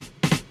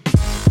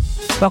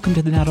Welcome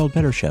to the Not Old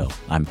Better Show.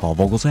 I'm Paul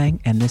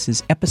Vogelsang, and this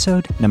is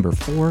episode number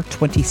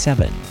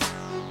 427.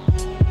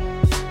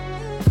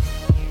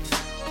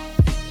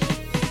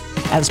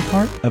 As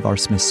part of our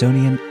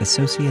Smithsonian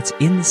Associates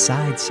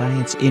Inside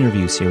Science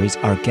interview series,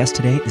 our guest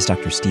today is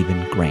Dr.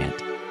 Stephen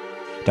Grant.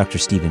 Dr.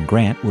 Stephen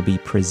Grant will be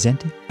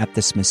presenting at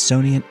the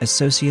Smithsonian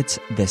Associates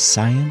The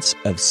Science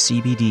of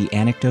CBD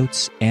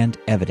Anecdotes and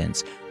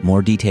Evidence.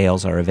 More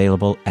details are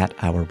available at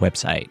our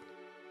website.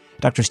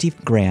 Dr. Stephen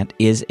Grant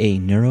is a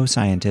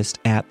neuroscientist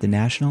at the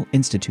National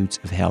Institutes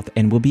of Health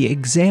and will be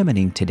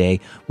examining today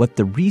what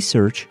the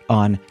research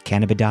on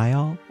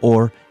cannabidiol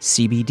or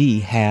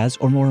CBD has,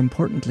 or more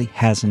importantly,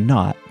 has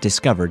not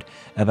discovered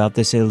about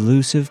this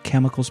elusive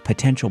chemical's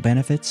potential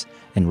benefits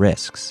and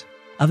risks.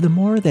 Of the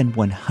more than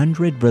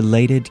 100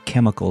 related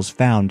chemicals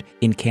found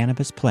in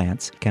cannabis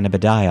plants,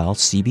 cannabidiol,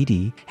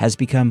 CBD, has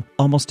become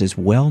almost as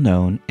well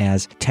known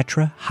as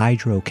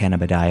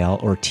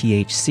tetrahydrocannabidiol, or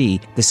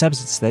THC, the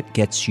substance that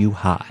gets you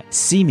high.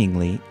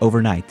 Seemingly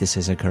overnight, this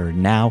has occurred.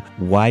 Now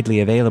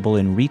widely available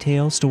in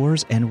retail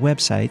stores and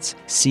websites,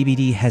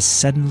 CBD has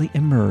suddenly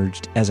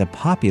emerged as a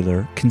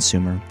popular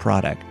consumer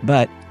product.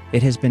 But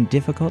it has been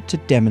difficult to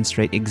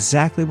demonstrate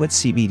exactly what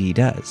CBD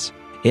does.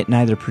 It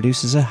neither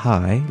produces a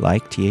high,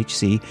 like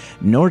THC,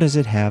 nor does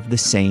it have the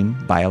same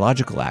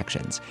biological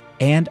actions.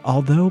 And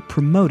although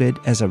promoted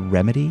as a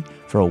remedy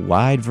for a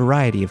wide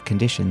variety of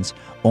conditions,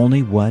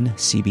 only one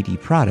CBD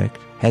product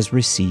has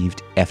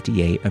received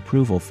FDA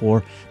approval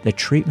for the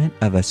treatment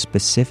of a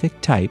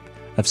specific type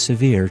of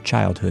severe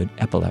childhood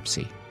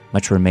epilepsy.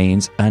 Much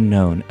remains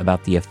unknown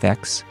about the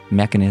effects,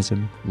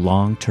 mechanism,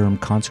 long-term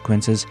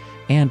consequences,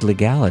 and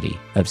legality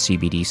of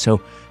CBD.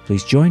 So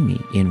please join me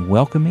in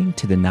welcoming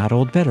to the Not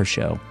Old Better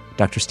Show,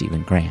 Dr.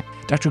 Stephen Grant.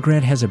 Dr.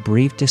 Grant has a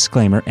brief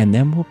disclaimer, and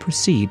then we'll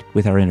proceed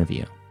with our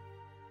interview.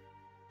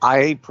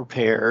 I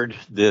prepared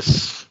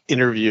this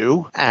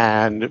interview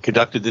and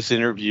conducted this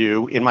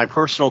interview in my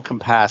personal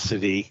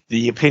capacity.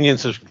 The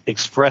opinions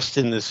expressed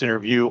in this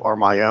interview are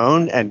my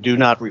own and do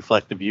not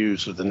reflect the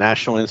views of the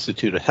National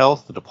Institute of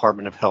Health, the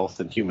Department of Health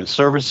and Human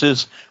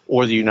Services,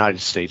 or the United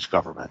States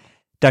government.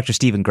 Dr.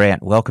 Stephen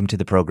Grant, welcome to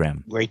the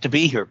program. Great to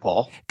be here,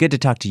 Paul. Good to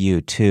talk to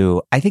you,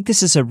 too. I think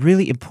this is a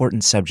really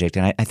important subject,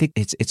 and I think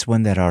it's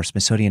one that our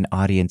Smithsonian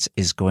audience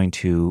is going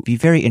to be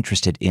very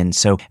interested in.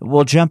 So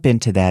we'll jump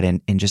into that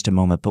in just a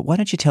moment. But why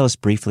don't you tell us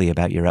briefly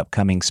about your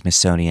upcoming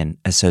Smithsonian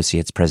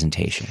Associates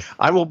presentation?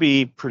 I will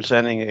be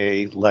presenting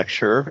a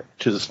lecture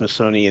to the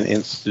Smithsonian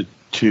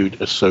Institute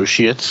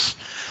Associates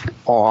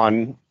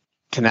on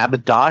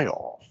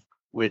cannabidiol,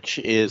 which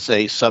is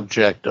a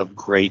subject of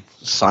great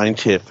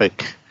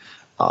scientific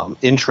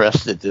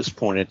interest at this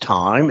point in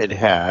time. It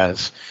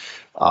has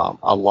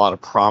a lot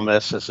of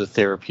promise as a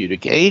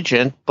therapeutic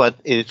agent, but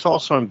it's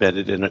also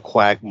embedded in a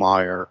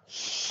quagmire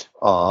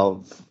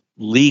of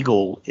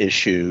legal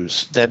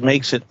issues that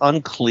makes it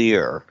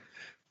unclear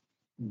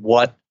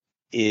what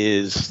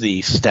is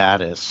the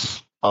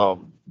status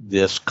of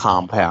this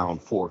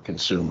compound for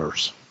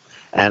consumers.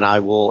 And I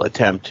will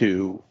attempt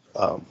to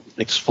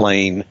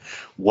explain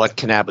what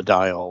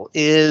cannabidiol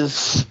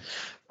is,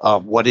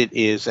 what it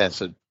is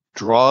as a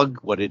drug,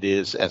 what it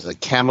is as a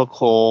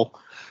chemical,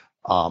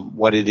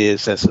 what it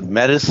is as a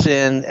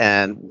medicine,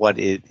 and what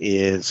it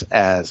is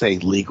as a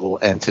legal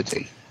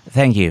entity.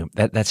 Thank you.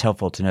 That's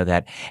helpful to know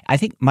that. I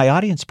think my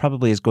audience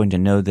probably is going to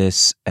know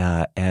this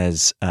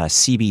as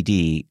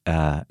CBD,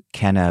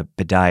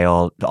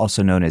 cannabidiol,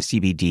 also known as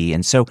CBD.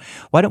 And so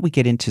why don't we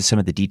get into some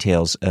of the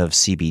details of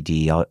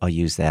CBD? I'll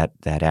use that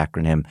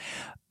acronym.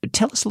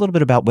 Tell us a little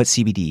bit about what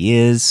CBD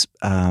is.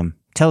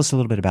 Tell us a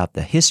little bit about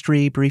the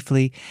history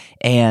briefly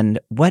and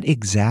what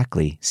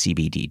exactly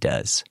CBD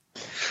does.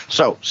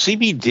 So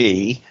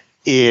CBD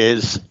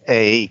is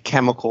a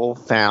chemical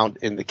found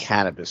in the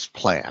cannabis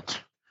plant.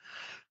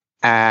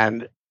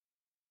 And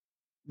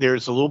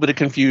there's a little bit of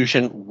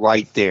confusion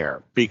right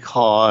there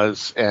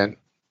because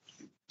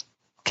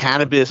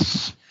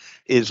cannabis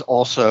is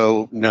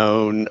also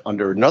known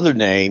under another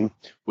name,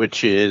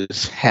 which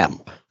is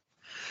hemp.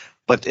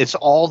 But it's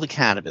all the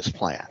cannabis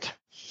plant.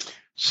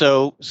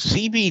 So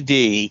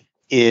CBD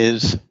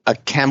is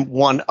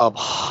one of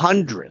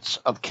hundreds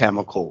of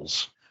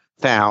chemicals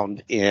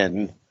found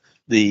in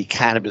the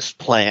cannabis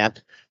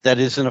plant that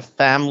is in a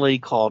family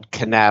called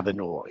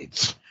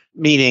cannabinoids,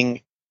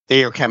 meaning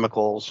they are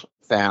chemicals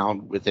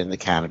found within the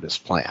cannabis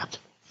plant.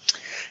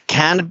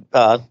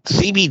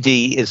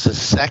 CBD is the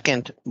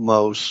second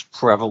most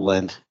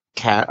prevalent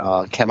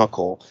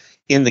chemical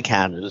in the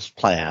cannabis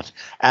plant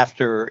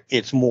after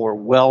its more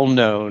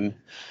well-known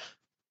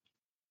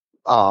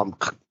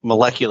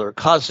molecular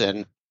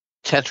cousin,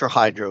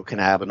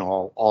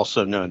 tetrahydrocannabinol,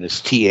 also known as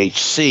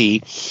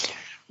THC,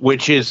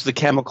 which is the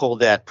chemical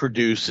that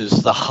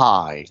produces the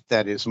high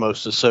that is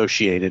most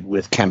associated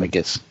with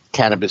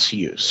cannabis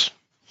use.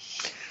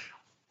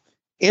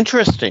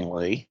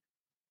 Interestingly,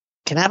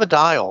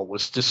 cannabidiol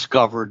was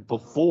discovered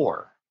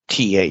before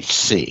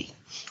THC.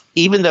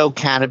 Even though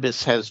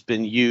cannabis has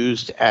been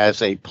used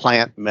as a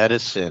plant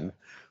medicine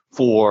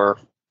for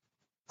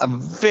a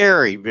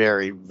very,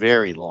 very,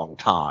 very long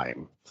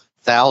time,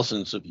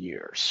 thousands of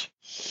years.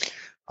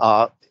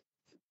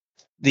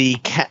 The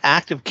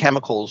active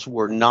chemicals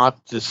were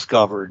not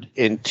discovered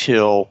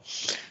until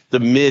the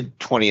mid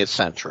 20th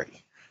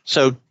century.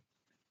 So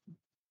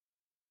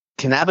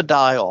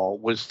cannabidiol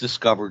was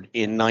discovered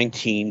in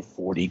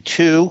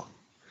 1942.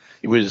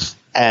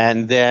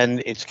 And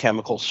then its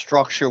chemical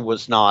structure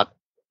was not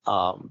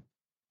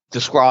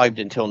described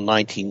until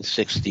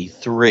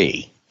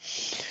 1963.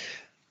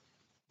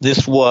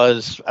 This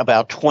was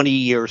about 20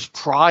 years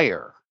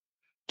prior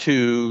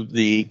to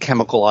the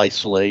chemical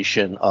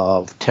isolation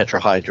of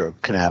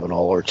tetrahydrocannabinol,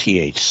 or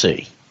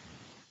THC.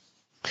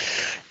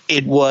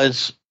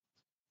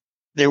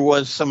 There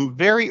was some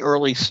very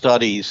early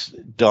studies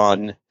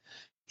done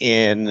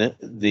in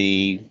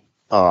the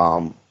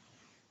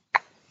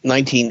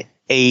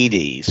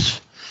 1980s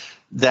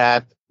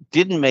that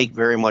didn't make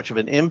very much of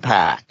an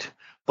impact,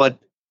 but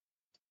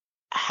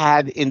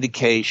had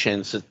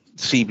indications that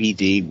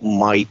CBD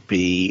might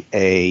be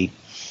a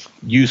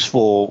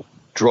useful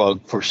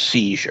drug for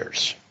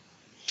seizures.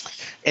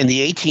 In the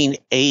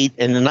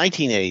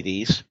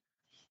 1980s,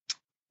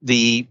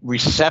 the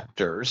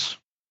receptors,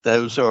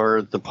 those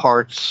are the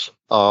parts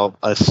of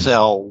a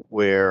cell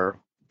where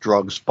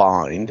drugs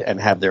bind and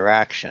have their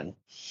action,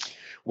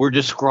 were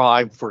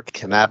described for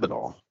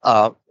cannabinol.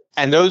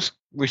 And those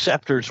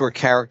receptors were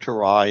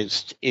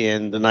characterized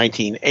in the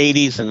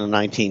 1980s and the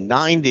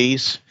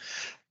 1990s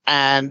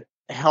and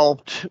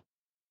helped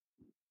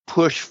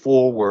push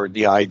forward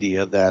the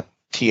idea that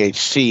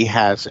THC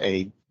has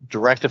a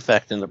direct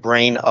effect in the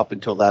brain. Up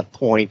until that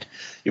point,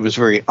 it was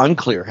very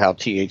unclear how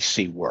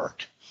THC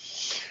worked.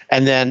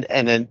 And then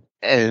an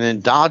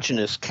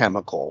endogenous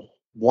chemical,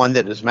 one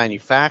that is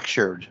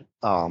manufactured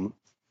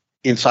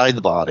inside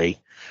the body,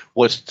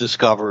 was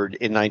discovered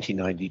in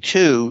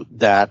 1992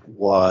 that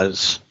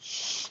works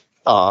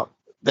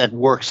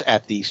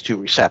at these two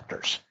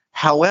receptors.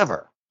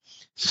 However,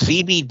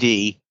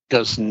 CBD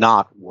does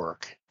not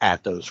work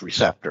at those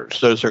receptors.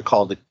 Those are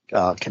called the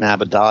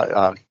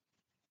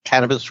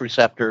cannabis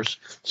receptors,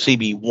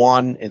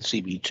 CB1 and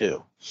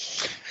CB2.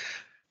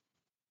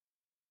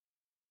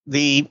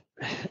 The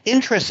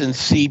interest in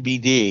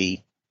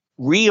CBD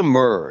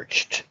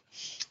reemerged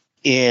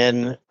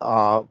in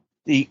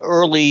the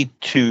early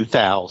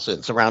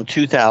 2000s, around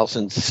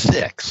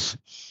 2006.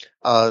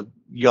 A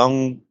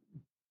young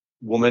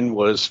woman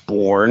was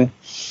born,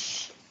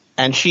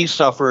 and she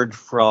suffered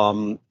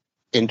from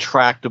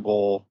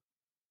intractable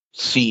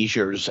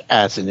seizures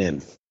as an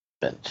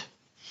infant.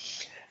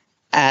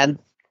 And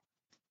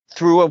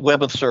through a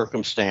web of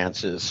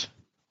circumstances,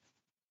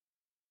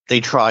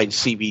 they tried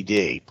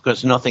CBD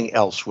because nothing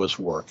else was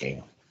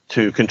working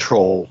to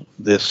control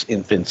this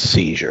infant's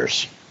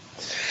seizures.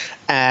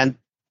 And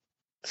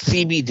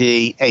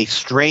CBD, a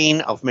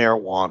strain of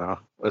marijuana,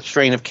 a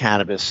strain of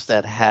cannabis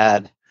that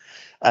had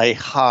a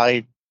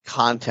high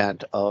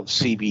content of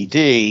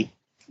CBD,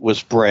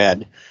 was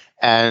bred.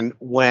 And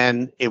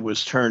when it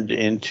was turned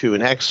into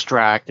an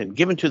extract and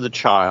given to the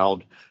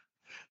child,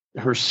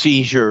 her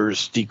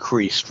seizures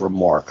decreased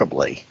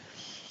remarkably.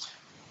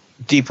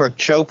 Deepak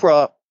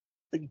Chopra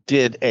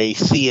did a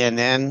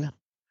CNN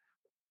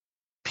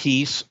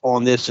piece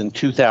on this in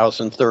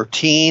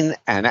 2013,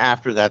 and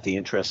after that, the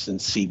interest in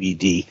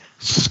CBD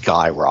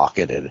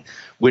skyrocketed,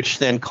 which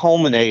then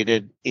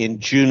culminated in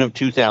June of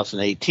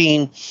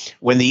 2018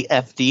 when the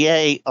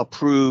FDA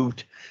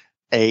approved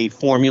a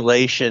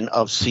formulation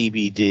of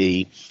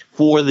CBD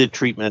for the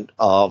treatment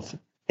of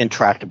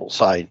intractable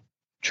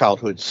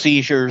childhood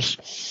seizures,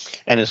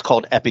 and it's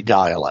called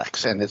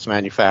Epidiolex, and it's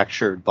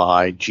manufactured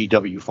by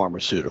GW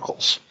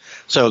Pharmaceuticals.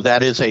 So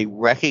that is a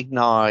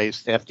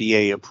recognized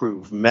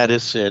FDA-approved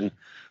medicine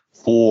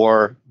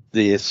for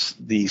these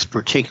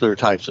particular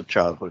types of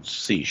childhood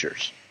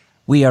seizures.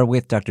 We are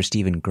with Dr.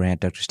 Stephen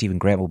Grant. Dr. Stephen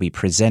Grant will be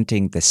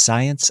presenting The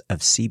Science of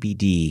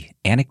CBD,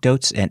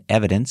 Anecdotes and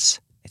Evidence.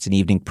 It's an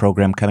evening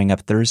program coming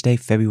up Thursday,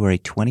 February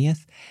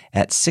 20th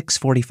at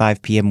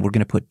 6:45 p.m. We're going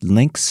to put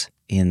links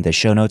in the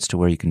show notes to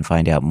where you can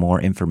find out more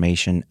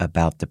information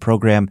about the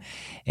program.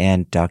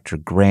 And Dr.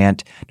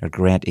 Grant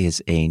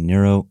is a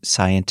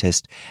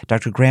neuroscientist.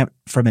 Dr. Grant,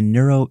 from a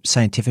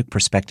neuroscientific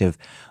perspective,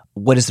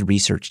 what does the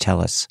research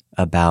tell us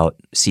about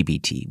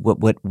CBT?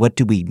 What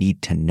do we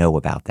need to know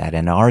about that?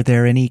 And are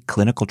there any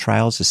clinical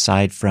trials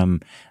aside from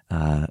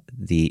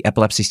the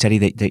epilepsy study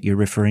that you're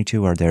referring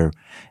to?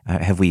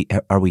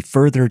 Are we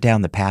further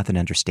down the path in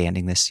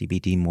understanding this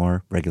CBD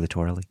more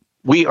regulatorily?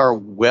 We are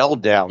well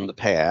down the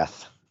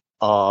path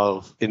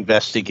of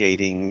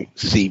investigating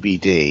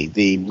CBD.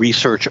 The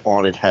research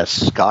on it has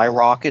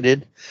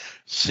skyrocketed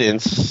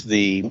since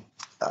the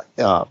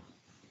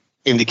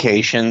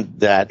indication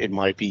that it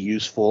might be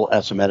useful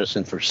as a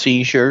medicine for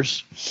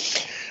seizures.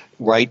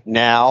 Right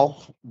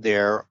now,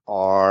 there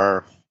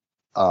are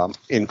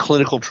in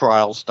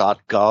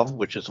clinicaltrials.gov,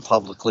 which is a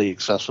publicly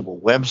accessible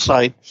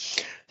website,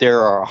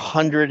 there are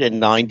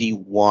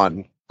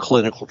 191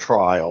 clinical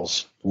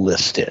trials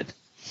listed.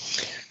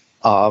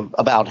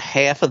 About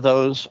half of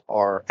those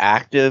are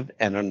active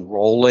and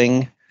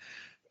enrolling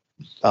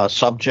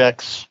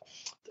subjects.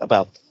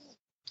 About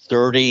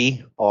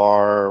 30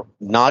 are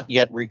not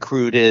yet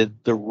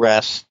recruited. The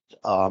rest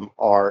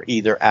are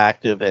either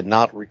active and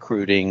not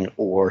recruiting,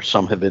 or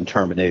some have been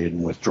terminated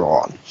and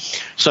withdrawn.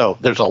 So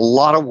there's a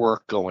lot of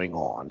work going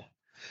on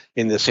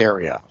in this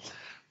area.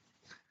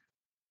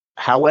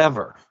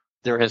 However,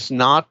 there has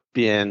not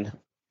been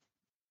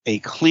a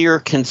clear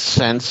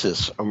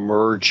consensus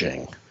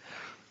emerging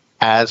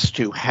as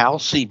to how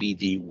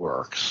CBD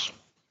works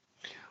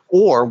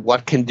or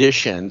what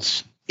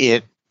conditions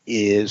it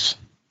is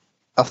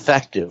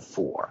effective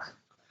for.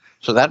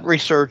 So that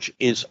research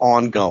is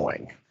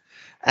ongoing.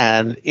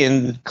 And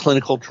in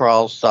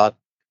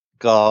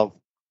clinicaltrials.gov,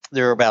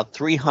 there are about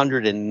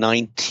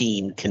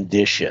 319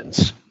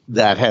 conditions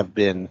that have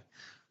been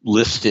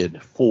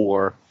listed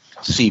for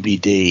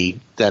CBD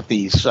that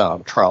these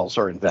trials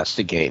are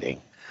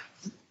investigating.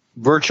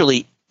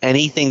 Virtually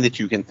anything that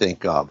you can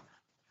think of,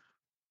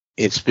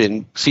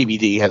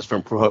 CBD has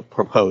been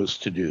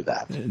proposed to do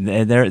that.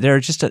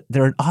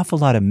 There are an awful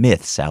lot of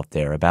myths out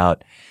there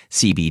about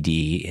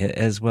CBD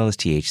as well as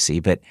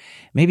THC, but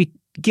maybe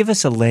give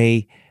us a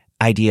lay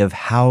idea of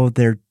how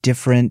they're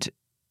different,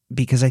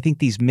 because I think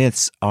these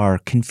myths are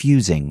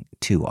confusing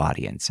to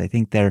audience. I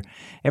think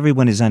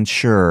everyone is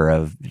unsure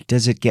of,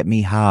 does it get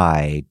me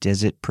high?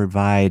 Does it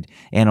provide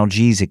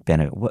analgesic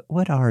benefit?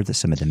 What are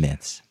some of the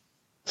myths?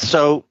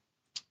 So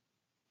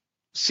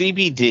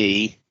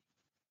CBD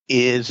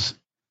is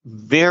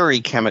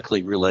very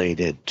chemically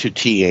related to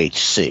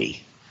THC.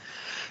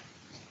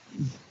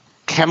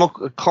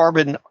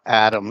 Carbon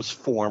atoms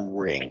form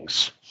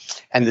rings,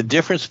 and the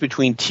difference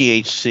between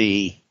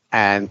THC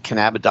and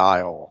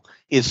cannabidiol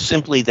is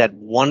simply that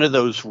one of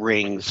those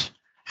rings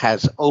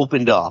has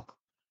opened up,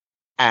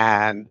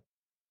 and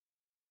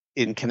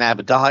in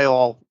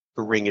cannabidiol,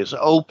 the ring is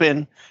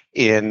open.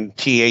 In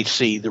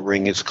THC, the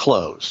ring is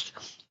closed.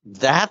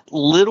 That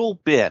little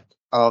bit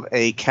of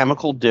a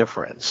chemical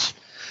difference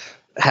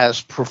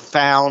has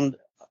profound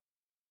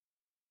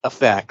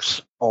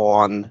effects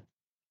on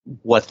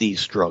what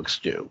these drugs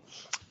do.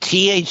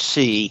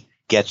 THC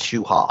gets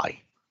you high.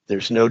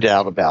 There's no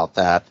doubt about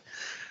that.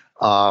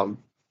 And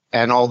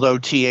although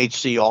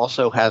THC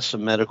also has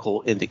some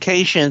medical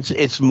indications,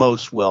 it's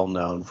most well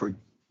known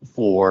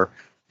for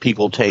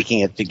people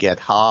taking it to get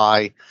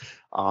high.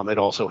 It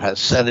also has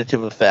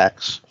sedative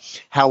effects.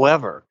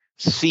 However,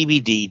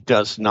 CBD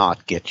does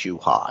not get you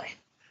high.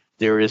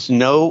 There is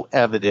no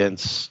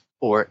evidence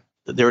from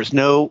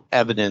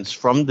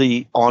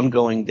the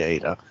ongoing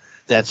data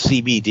that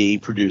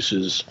CBD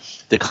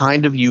produces the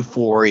kind of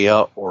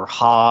euphoria or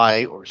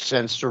high or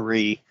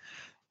sensory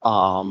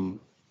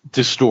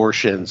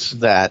distortions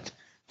that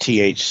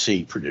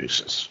THC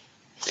produces.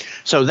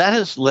 So that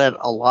has led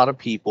a lot of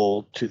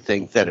people to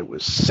think that it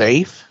was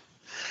safe.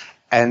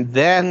 And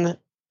then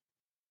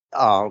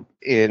when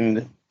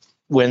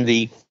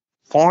the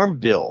Farm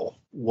Bill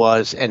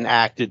was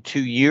enacted 2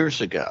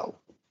 years ago,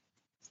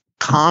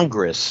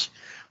 Congress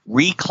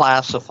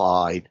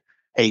reclassified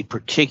a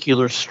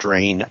particular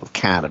strain of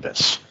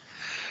cannabis.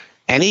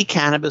 Any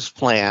cannabis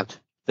plant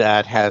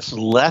that has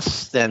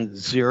less than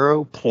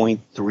 0.3%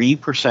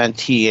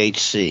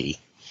 THC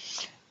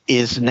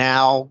is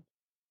now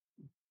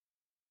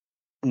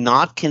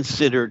not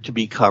considered to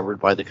be covered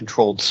by the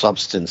Controlled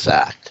Substance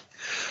Act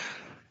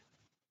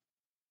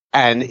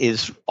and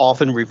is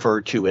often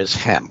referred to as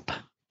hemp.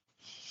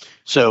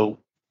 So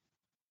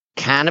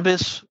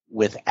cannabis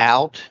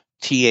without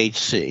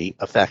THC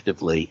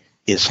effectively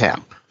is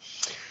hemp.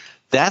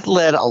 That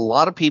led a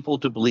lot of people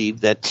to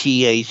believe that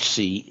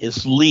THC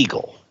is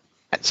legal,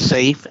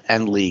 safe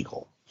and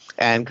legal,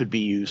 and could be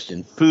used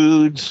in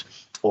foods,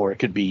 or it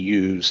could be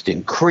used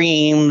in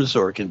creams,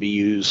 or it can be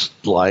used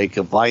like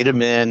a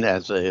vitamin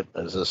as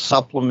a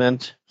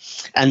supplement.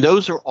 And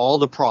those are all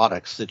the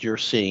products that you're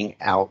seeing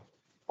out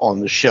on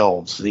the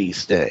shelves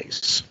these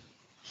days.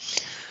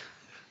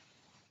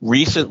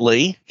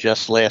 Recently,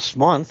 just last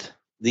month,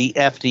 the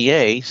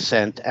FDA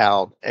sent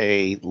out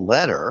a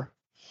letter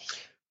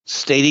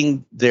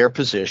stating their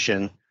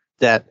position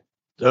that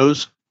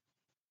those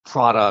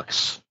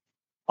products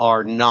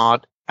are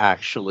not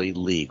actually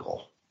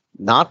legal.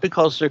 Not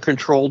because they're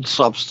controlled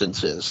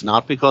substances,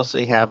 not because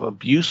they have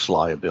abuse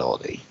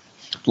liability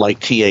like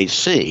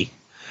THC,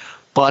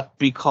 but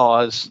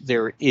because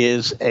there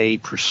is a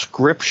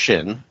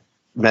prescription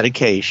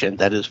medication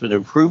that has been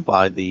approved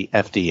by the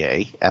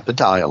FDA,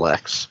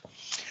 Epidiolex.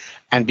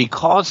 And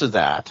because of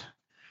that,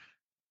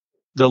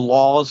 the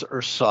laws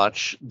are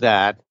such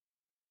that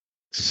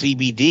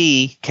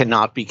CBD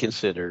cannot be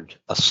considered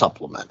a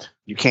supplement.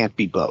 You can't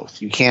be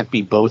both. You can't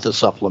be both a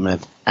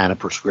supplement and a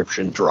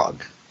prescription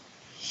drug.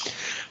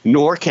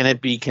 Nor can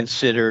it be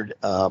considered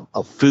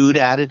a food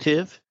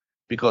additive,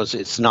 because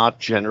it's not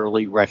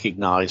generally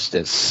recognized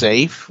as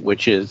safe,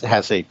 which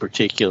has a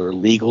particular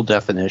legal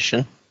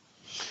definition.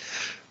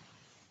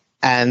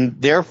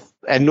 And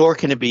nor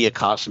can it be a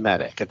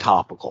cosmetic, a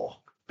topical,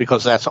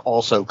 because that's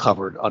also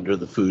covered under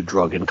the Food,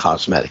 Drug, and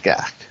Cosmetic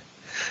Act.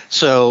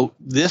 So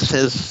this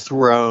has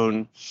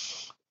thrown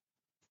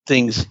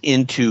things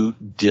into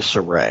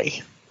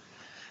disarray.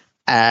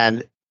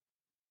 And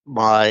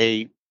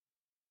my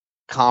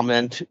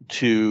comment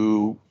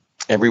to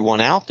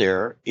everyone out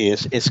there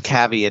is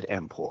caveat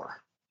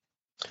emptor,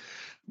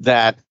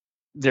 that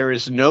there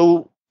is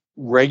no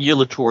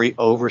regulatory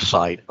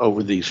oversight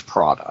over these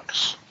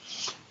products.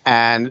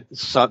 And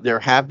so there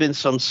have been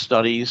some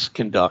studies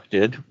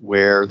conducted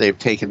where they've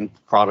taken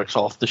products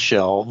off the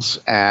shelves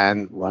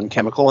and run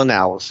chemical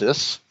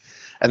analysis,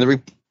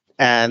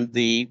 and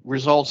the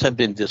results have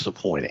been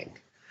disappointing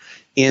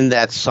in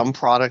that some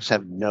products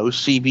have no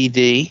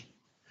CBD,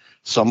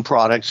 some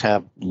products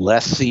have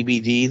less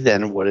CBD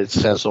than what it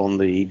says on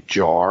the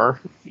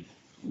jar.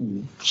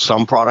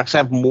 Some products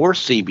have more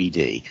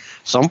CBD.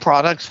 Some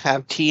products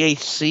have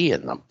THC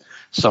in them.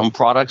 Some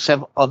products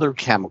have other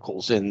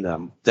chemicals in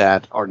them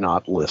that are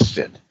not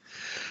listed.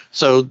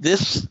 So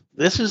this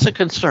is a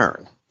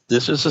concern.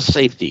 This is a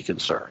safety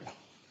concern.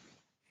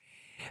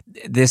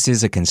 This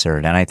is a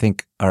concern, and I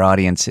think our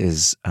audience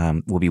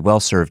will be well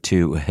served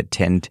to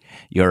attend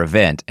your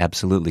event.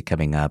 Absolutely,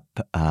 coming up,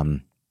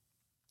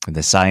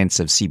 the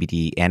science of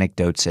CBD,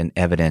 anecdotes and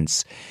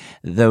evidence.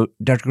 Though,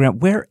 Dr. Grant,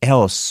 where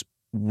else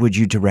would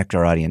you direct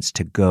our audience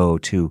to go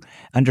to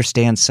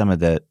understand some of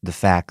the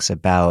facts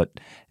about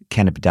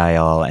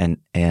cannabidiol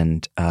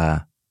and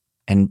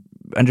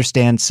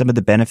understand some of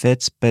the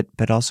benefits,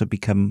 but also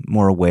become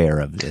more aware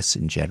of this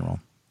in general?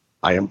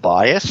 I am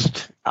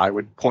biased. I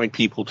would point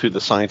people to the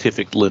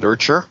scientific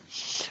literature.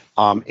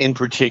 In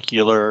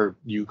particular,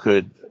 you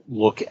could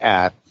look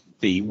at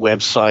the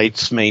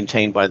websites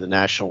maintained by the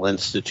National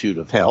Institute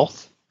of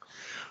Health,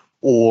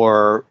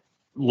 or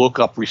look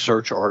up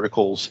research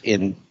articles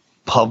in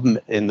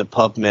the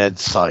PubMed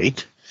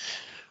site.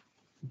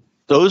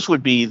 Those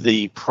would be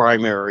the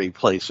primary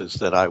places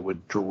that I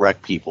would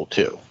direct people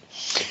to.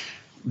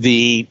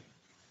 The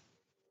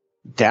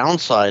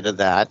downside of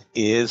that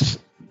is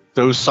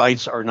those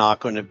sites are not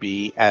going to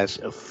be as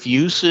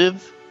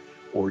effusive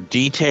or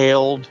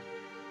detailed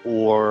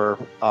or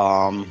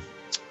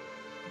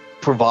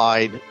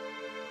provide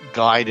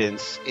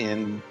guidance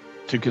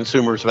to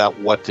consumers about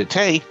what to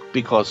take,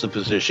 because the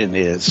position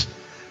is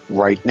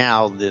right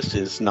now this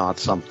is not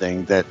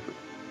something that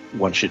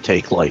one should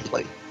take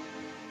lightly.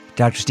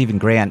 Dr. Stephen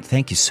Grant,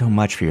 thank you so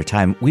much for your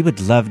time. We would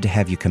love to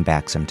have you come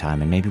back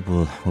sometime, and maybe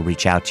we'll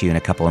reach out to you in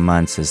a couple of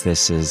months, as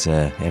this is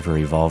a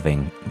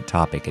ever-evolving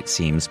topic, it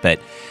seems.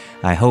 But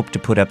I hope to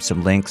put up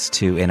some links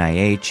to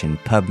NIH and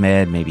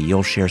PubMed. Maybe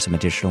you'll share some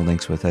additional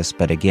links with us.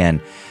 But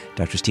again,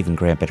 Dr. Stephen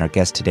Grant, been our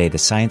guest today, The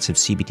Science of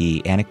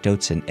CBD,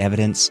 Anecdotes and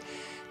Evidence,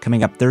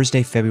 coming up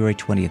Thursday, February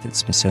 20th at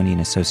Smithsonian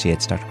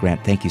Associates. Dr.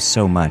 Grant, thank you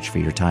so much for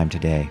your time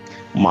today.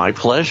 My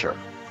pleasure.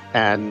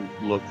 And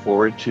look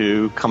forward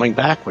to coming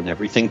back when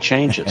everything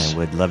changes. I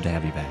would love to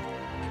have you back.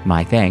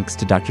 My thanks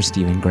to Dr.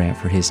 Stephen Grant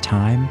for his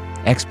time,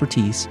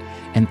 expertise,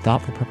 and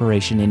thoughtful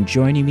preparation in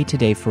joining me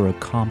today for a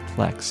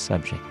complex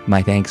subject.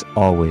 My thanks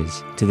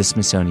always to the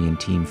Smithsonian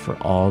team for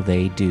all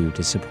they do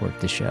to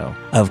support the show.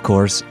 Of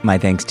course, my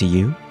thanks to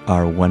you,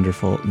 our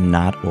wonderful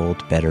Not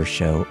Old Better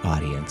Show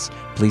audience.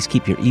 Please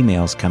keep your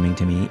emails coming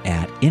to me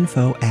at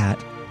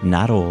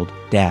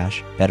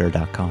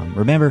info@notold-better.com.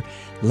 Remember,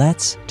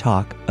 let's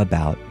talk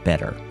about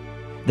better.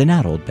 The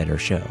Not Old Better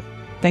Show.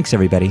 Thanks,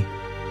 everybody.